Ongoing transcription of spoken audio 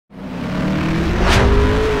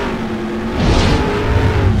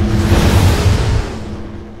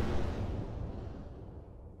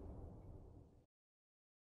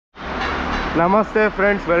ನಮಸ್ತೆ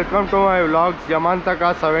friends, welcome to my vlogs ಯಮಾಂತಕ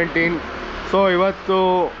 17. So ಇವತ್ತು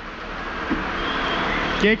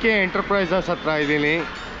KK enterprises ಹತ್ರ ಇದ್ದೀನಿ.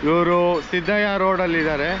 ಇವರು ಸಿದ್ದಯ್ಯ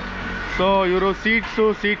ರೋಡಲ್ಲಿದ್ದಾರೆ. ಸೊ ಇವರು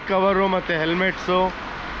ಸೀಟ್ ಕವರು ಮತ್ತು ಹೆಲ್ಮೆಟ್ಸು,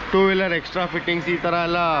 2 ವೀಲರ್ ಎಕ್ಸ್ಟ್ರಾ ಫಿಟ್ಟಿಂಗ್ಸ್ ಈ ಥರ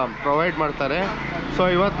ಎಲ್ಲ ಪ್ರೊವೈಡ್ ಮಾಡ್ತಾರೆ. ಸೊ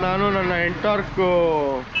ಇವತ್ತು ನಾನು ನನ್ನ ಎಂಟಾರ್ಕು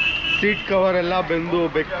ಸೀಟ್ ಕವರ್ ಎಲ್ಲ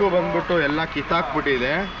ಬೆಕ್ಕು ಬಂದ್ಬಿಟ್ಟು ಎಲ್ಲ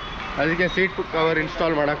ಕಿತ್ತಾಕ್ಬಿಟ್ಟಿದೆ. ಅದಕ್ಕೆ ಸೀಟ್ ಕವರ್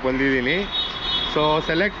ಇನ್ಸ್ಟಾಲ್ ಮಾಡೋಕ್ಕೆ ಬಂದಿದ್ದೀನಿ. ಸೊ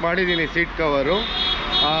ಸೆಲೆಕ್ಟ್ ಮಾಡಿದ್ದೀನಿ ಸೀಟ್ ಕವರು.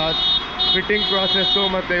 ಫಿಟ್ಟಿಂಗ್ ಪ್ರಾಸೆಸ್ಸು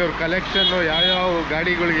ಮತ್ತು ಇವ್ರ ಕಲೆಕ್ಷನ್ನು ಯಾವ್ಯಾವ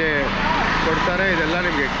ಗಾಡಿಗಳಿಗೆ ಕೊಡ್ತಾರೆ ಇದೆಲ್ಲ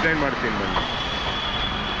ನಿಮ್ಗೆ ಎಕ್ಸ್ಪ್ಲೈನ್ ಮಾಡ್ತೀನಿ ಬನ್ನಿ.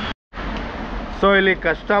 ಸೊ ಇಲ್ಲಿ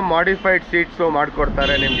ಕಸ್ಟಮ್ ಮಾಡಿಫೈಡ್ ಸೀಟ್ಸು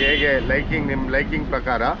ಮಾಡಿಕೊಡ್ತಾರೆ ನಿಮ್ಗೆ, ಹೇಗೆ ನಿಮ್ಮ ಲೈಕಿಂಗ್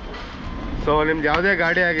ಪ್ರಕಾರ. ಸೊ ನಿಮ್ದು ಯಾವುದೇ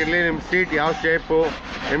ಗಾಡಿ ಆಗಿರಲಿ, ನಿಮ್ಮ ಸೀಟ್ ಯಾವ ಶೇಪು,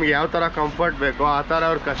 ನಿಮ್ಗೆ ಯಾವ ಥರ ಕಂಫರ್ಟ್ ಬೇಕೋ ಆ ಥರ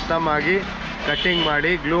ಅವ್ರು ಕಸ್ಟಮ್ ಆಗಿ ಕಟ್ಟಿಂಗ್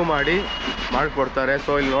ಮಾಡಿ ಗ್ಲೂ ಮಾಡಿ ಮಾಡಿಕೊಡ್ತಾರೆ.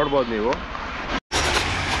 ಸೊ ಇಲ್ಲಿ ನೋಡ್ಬೋದು ನೀವು.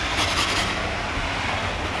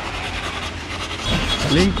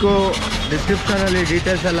 ಲಿಂಕು ಡಿಸ್ಕ್ರಿಪ್ಷನಲ್ಲಿ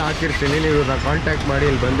ಡೀಟೇಲ್ಸ್ ಎಲ್ಲ ಹಾಕಿರ್ತೀನಿ, ನೀವು ಇವ್ರನ್ನ ಕಾಂಟ್ಯಾಕ್ಟ್ ಮಾಡಿ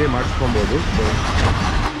ಇಲ್ಲಿ ಬಂದು ಮಾಡಿಸ್ಕೊಬೋದು.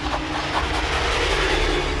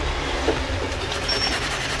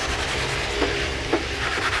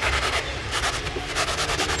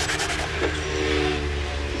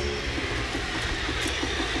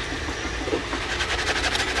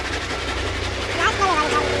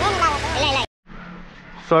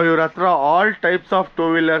 ಸೊ ಇವ್ರ ಹತ್ರ all types of 2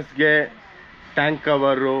 ವೀಲರ್ಸ್ಗೆ tank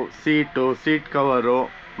cover, seat cover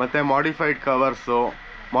ಮತ್ತು ಮಾಡಿಫೈಡ್ ಕವರ್ಸು,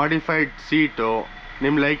 ಮಾಡಿಫೈಡ್ ಸೀಟು,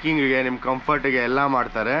 ನಿಮ್ಮ ಲೈಕಿಂಗಿಗೆ, ನಿಮ್ಮ ಕಂಫರ್ಟಿಗೆ ಎಲ್ಲ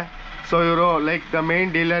ಮಾಡ್ತಾರೆ. ಸೊ ಇವರು ಲೈಕ್ ದ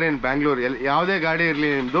ಮೇನ್ ಡೀಲರ್ ಇನ್ ಬ್ಯಾಂಗ್ಳೂರ್. ಯಾವುದೇ ಗಾಡಿ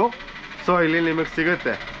ಇರಲಿ ನಿಮ್ಮದು, ಸೊ ಇಲ್ಲಿ ನಿಮಗೆ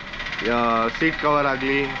ಸಿಗುತ್ತೆ. ಸೀಟ್ ಕವರ್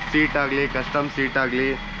ಆಗಲಿ, ಸೀಟ್ ಆಗಲಿ, ಕಸ್ಟಮ್ ಸೀಟ್ ಆಗಲಿ.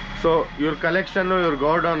 ಸೊ ಇವ್ರ ಕಲೆಕ್ಷನ್ನು, ಇವ್ರ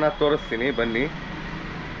ಗೋಡೌನ್ನ ತೋರಿಸ್ತೀನಿ ಬನ್ನಿ.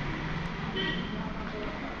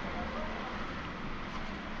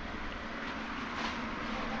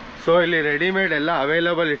 ಸೊ ಇಲ್ಲಿ ರೆಡಿಮೇಡ್ ಎಲ್ಲ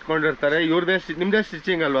ಅವೈಲಬಲ್ ಇಟ್ಕೊಂಡಿರ್ತಾರೆ. ಇವ್ರದೇ ನಿಮ್ದೇ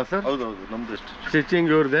ಸ್ಟಿಚಿಂಗ್ ಅಲ್ವಾ ಸರ್? ಹೌದೌದು, ನಮ್ದು ಸ್ಟಿಚಿಂಗ್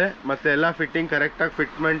ಇವ್ರದೇ. ಮತ್ತೆ ಎಲ್ಲ ಫಿಟ್ಟಿಂಗ್ ಕರೆಕ್ಟಾಗಿ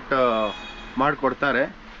ಫಿಟ್ಮೆಂಟ್ ಮಾಡಿಕೊಡ್ತಾರೆ.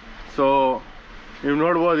 ಸೊ ನೀವು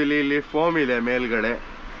ನೋಡ್ಬೋದು, ಇಲ್ಲಿ ಫೋಮ್ ಇದೆ ಮೇಲ್ಗಡೆ.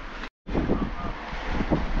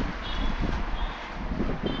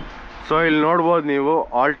 ಸೊ ಇಲ್ಲಿ ನೋಡ್ಬೋದು ನೀವು,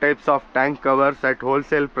 all types of tank covers at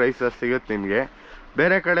wholesale prices ಸಿಗುತ್ತೆ ನಿಮಗೆ.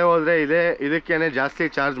 ಬೇರೆ ಕಡೆ ಹೋದರೆ ಇದಕ್ಕೇನೆ ಜಾಸ್ತಿ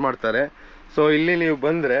ಚಾರ್ಜ್ ಮಾಡ್ತಾರೆ. ಸೊ ಇಲ್ಲಿ ನೀವು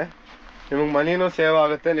ಬಂದರೆ ನಿಮಗೆ ಮನಿನೂ ಸೇವ್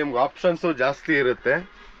ಆಗುತ್ತೆ, ನಿಮ್ಗೆ ಆಪ್ಷನ್ಸು ಜಾಸ್ತಿ ಇರುತ್ತೆ.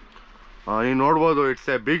 ನೀವು ನೋಡ್ಬೋದು, it's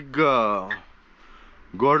A big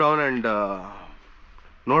godown. And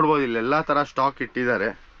ನೋಡ್ಬೋದು ಇಲ್ಲಿ ಎಲ್ಲ ಥರ ಸ್ಟಾಕ್ ಇಟ್ಟಿದ್ದಾರೆ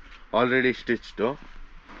ಆಲ್ರೆಡಿ ಸ್ಟಿಚ್ಡು.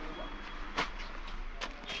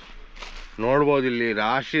 ನೋಡ್ಬೋದು ಇಲ್ಲಿ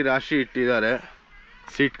ರಾಶಿ ಇಟ್ಟಿದ್ದಾರೆ.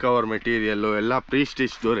 ಸೀಟ್ ಕವರ್ ಮೆಟೀರಿಯಲ್ಲು ಎಲ್ಲ ಪ್ರೀ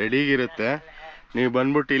ಸ್ಟಿಚ್ದು ರೆಡಿಗಿರುತ್ತೆ. ನೀವು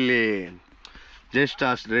ಬಂದ್ಬಿಟ್ಟು ಇಲ್ಲಿ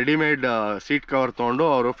ಜಸ್ಟ್ ರೆಡಿಮೇಡ್ ಸೀಟ್ ಕವರ್ ತೊಗೊಂಡು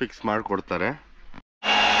ಅವರು ಫಿಕ್ಸ್ ಮಾಡಿಕೊಡ್ತಾರೆ.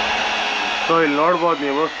 ಸೊ ಇಲ್ಲಿ ನೋಡ್ಬೋದು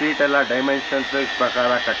ನೀವು, ಸೀಟ್ ಎಲ್ಲ ಡೈಮೆನ್ಷನ್ಸ್ ಪ್ರಕಾರ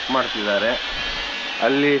ಕಟ್ ಮಾಡ್ತಿದ್ದಾರೆ.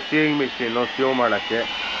 ಅಲ್ಲಿ ಸೀಯಿಂಗ್ ಮಿಷಿನ್ನು ಸ್ಯೂ ಮಾಡೋಕ್ಕೆ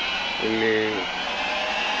ಇಲ್ಲಿ.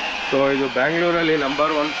 ಸೊ ಇದು ಬ್ಯಾಂಗ್ಳೂರಲ್ಲಿ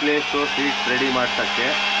ನಂಬರ್ 1 ಪ್ಲೇಸು ಸೀಟ್ ರೆಡಿ ಮಾಡ್ಸೋಕ್ಕೆ.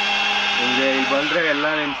 ನಿಮಗೆ ಇಲ್ಲಿ ಬಂದರೆ ಎಲ್ಲ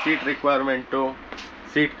ನಿಮ್ಮ ಸೀಟ್ ರಿಕ್ವೈರ್ಮೆಂಟು,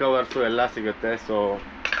 ಸೀಟ್ ಕವರ್ಸು ಎಲ್ಲ ಸಿಗುತ್ತೆ. ಸೊ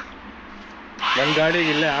ನನ್ನ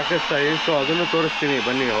ಗಾಡಿಗೆ ಇಲ್ಲೇ ಹಾಕಿಸ್ತಾ ಇದೀನಿ. ಸೊ ಅದನ್ನು ತೋರಿಸ್ತೀನಿ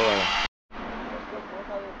ಬನ್ನಿ, ಹೋಗೋಣ.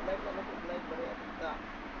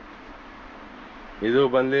 ಇದು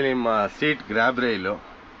ಬಂದು ನಿಮ್ಮ seat grab rail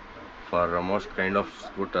for most kind of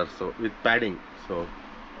ಸ್ಕೂಟರ್ಸು with padding. So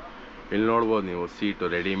ಇಲ್ಲಿ ನೋಡ್ಬೋದು ನೀವು, ಸೀಟು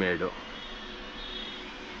ರೆಡಿಮೇಡು.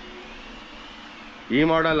 ಈ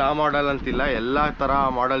ಮಾಡೆಲ್ ಆ ಮಾಡೆಲ್ ಅಂತಿಲ್ಲ, ಎಲ್ಲ ಥರ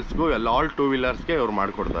ಮಾಡೆಲ್ಸ್ಗೂ ಆಲ್ 2 ವೀಲರ್ಸ್ಗೆ ಇವ್ರು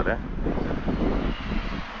ಮಾಡಿಕೊಡ್ತಾರೆ.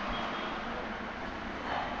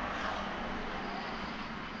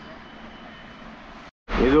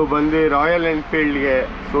 ಇದು ಬಂದು ರಾಯಲ್ ಎನ್ಫೀಲ್ಡ್ಗೆ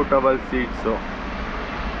ಸೂಟಬಲ್ ಸೀಟ್ಸು.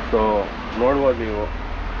 ಸೊ ನೋಡ್ಬೋದು ನೀವು,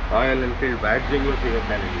 ರಾಯಲ್ ಎನ್ಫೀಲ್ಡ್ ಬ್ಯಾಡ್ಜಿಂಗು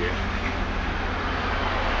ಸಿಗುತ್ತೆ ನಿಮಗೆ.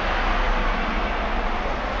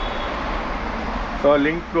 So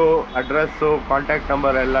link, address, contact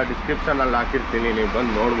number ಎಲ್ಲ ಡಿಸ್ಕ್ರಿಪ್ಷನಲ್ಲಿ ಹಾಕಿರ್ತೀನಿ, ನೀವು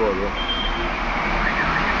ಬಂದು ನೋಡ್ಬೋದು.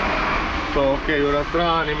 ಸೊ ಓಕೆ, ಇವ್ರ ಹತ್ರ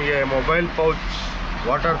ನಿಮಗೆ ಮೊಬೈಲ್ ಪೌಚ್,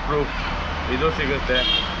 ವಾಟರ್ ಪ್ರೂಫ್ ಇದು ಸಿಗುತ್ತೆ.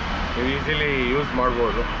 ನೀವು ಈಸಿಲಿ ಯೂಸ್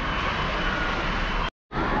ಮಾಡ್ಬೋದು.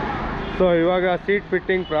 ಸೊ ಇವಾಗ ಸೀಟ್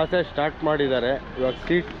ಫಿಟ್ಟಿಂಗ್ ಪ್ರಾಸೆಸ್ ಸ್ಟಾರ್ಟ್ ಮಾಡಿದ್ದಾರೆ. ಇವಾಗ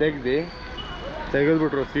ಸೀಟ್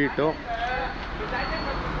ತೆಗೆದ್ಬಿಟ್ರು ಸೀಟು.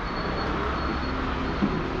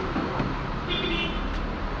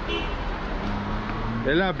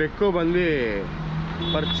 ಎಲ್ಲ ಬೆಕ್ಕು ಬಂದು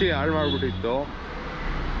ಪರ್ಚಿ ಹಾಳು ಮಾಡಿಬಿಟ್ಟಿತ್ತು.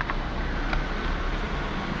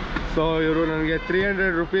 ಸೊ ಇವರು ನನಗೆ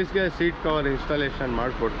 300 ರೂಪೀಸ್ಗೆ ಸೀಟ್ ಕವರ್ ಇನ್ಸ್ಟಾಲೇಷನ್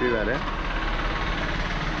ಮಾಡಿಕೊಡ್ತಿದ್ದಾರೆ.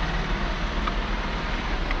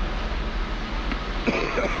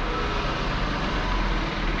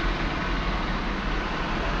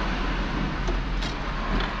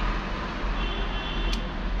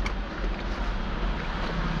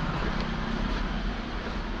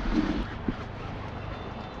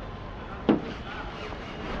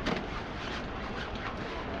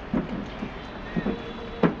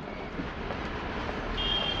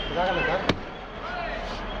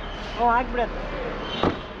 ಆಗ್ಬಿಡತ್ತೆ.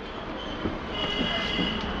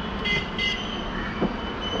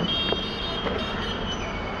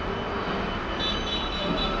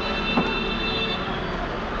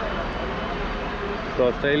 ಸೊ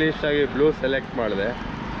ಸ್ಟೈಲಿಶ್ ಆಗಿ ಬ್ಲೂ ಸೆಲೆಕ್ಟ್ ಮಾಡಿದೆ.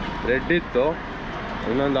 ರೆಡ್ ಇತ್ತು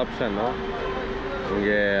ಇನ್ನೊಂದು ಆಪ್ಷನ್ನು,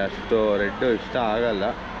 ನನಗೆ ಅಷ್ಟು ರೆಡ್ಡು ಇಷ್ಟ ಆಗಲ್ಲ.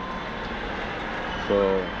 ಸೊ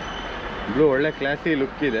ಬ್ಲೂ ಒಳ್ಳೆ ಕ್ಲಾಸಿ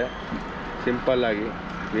ಲುಕ್ ಇದೆ, ಸಿಂಪಲ್ಲಾಗಿ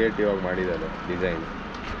ಕ್ರಿಯೇಟಿವ್ ಆಗಿ ಮಾಡಿದ್ದಾರೆ ಡಿಸೈನ್.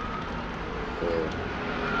 ಸೊ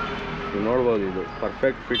ನೀವು ನೋಡ್ಬೋದು, ಇದು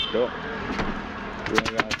ಪರ್ಫೆಕ್ಟ್ ಫಿಟ್ಟು.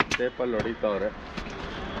 ಇವಾಗ ಟೇಪಲ್ಲಿ ಹೊಡಿತಾವ್ರೆ,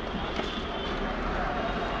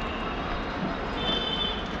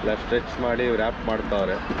 ಇಲ್ಲ ಸ್ಟ್ರೆಚ್ ಮಾಡಿ ರ್ಯಾಪ್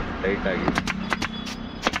ಮಾಡ್ತಾವ್ರೆ ಟೈಟಾಗಿ.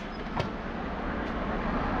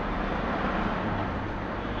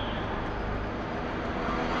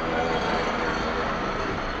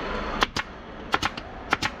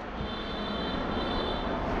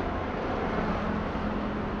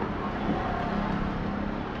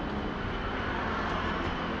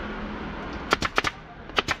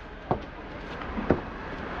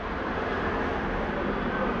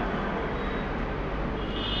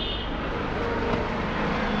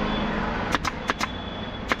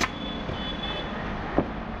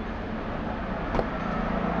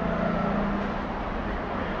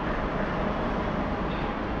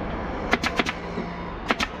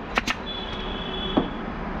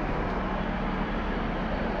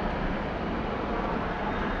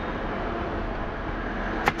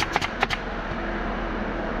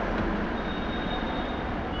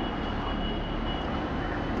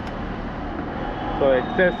 ಸೊ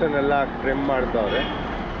ಎಕ್ಸೆಸ್ಸನ್ನೆಲ್ಲ ಟ್ರಿಮ್ ಮಾಡ್ತಾವ್ರೆ,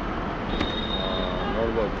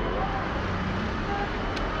 ನೋಡ್ಬೋದು ನೀವು.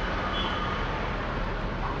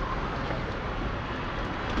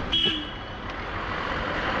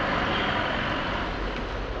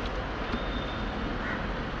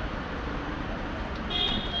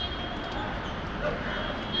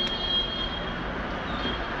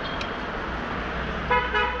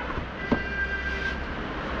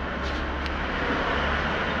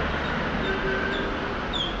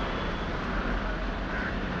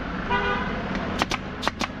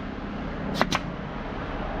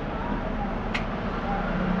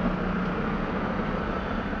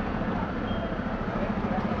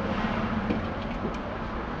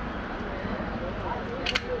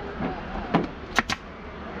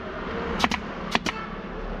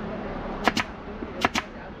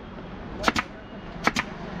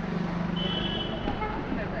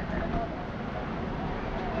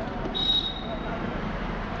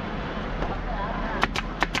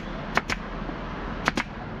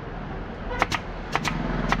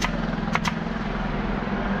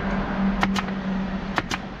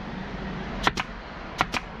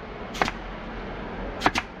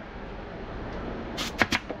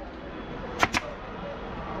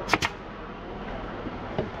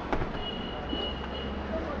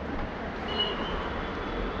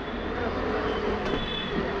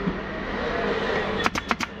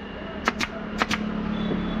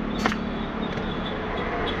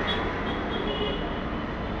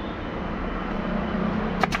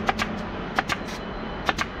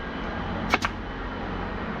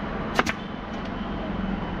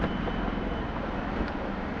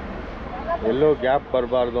 ಎಲ್ಲೂ ಗ್ಯಾಪ್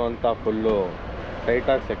ಬರಬಾರ್ದು ಅಂತ ಫುಲ್ಲು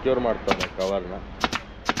ಟೈಟಾಗಿ ಸೆಕ್ಯೂರ್ ಮಾಡ್ತಾರೆ ಕವರ್ನ.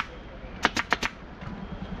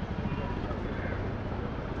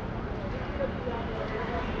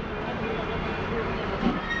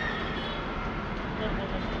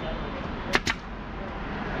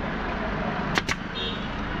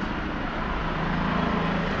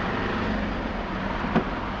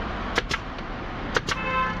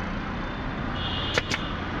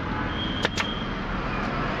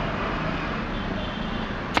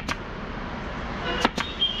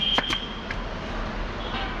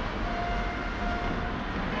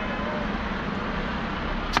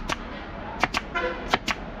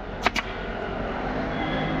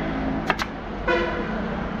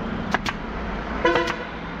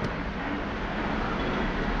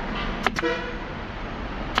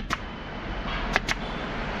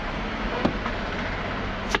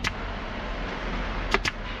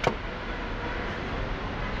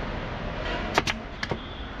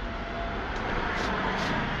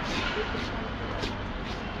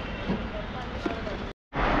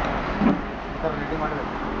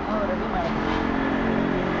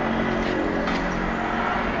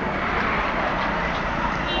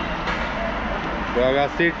 ಇವಾಗ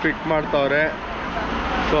ಸೀಟ್ ಫಿಟ್ ಮಾಡ್ತಾವ್ರೆ.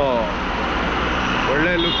 ಸೊ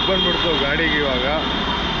ಒಳ್ಳೆ ಲುಕ್ ಬಂದ್ಬಿಡ್ತು ಗಾಡಿಗೆ. ಇವಾಗ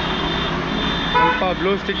ಸ್ವಲ್ಪ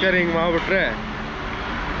ಬ್ಲೂ ಸ್ಟಿಕ್ಕರಿಂಗ್ ಮಾಡಿಬಿಟ್ರೆ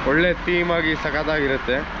ಒಳ್ಳೆ ಥೀಮ್ ಆಗಿ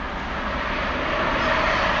ಸಖತ್ತಾಗಿರುತ್ತೆ.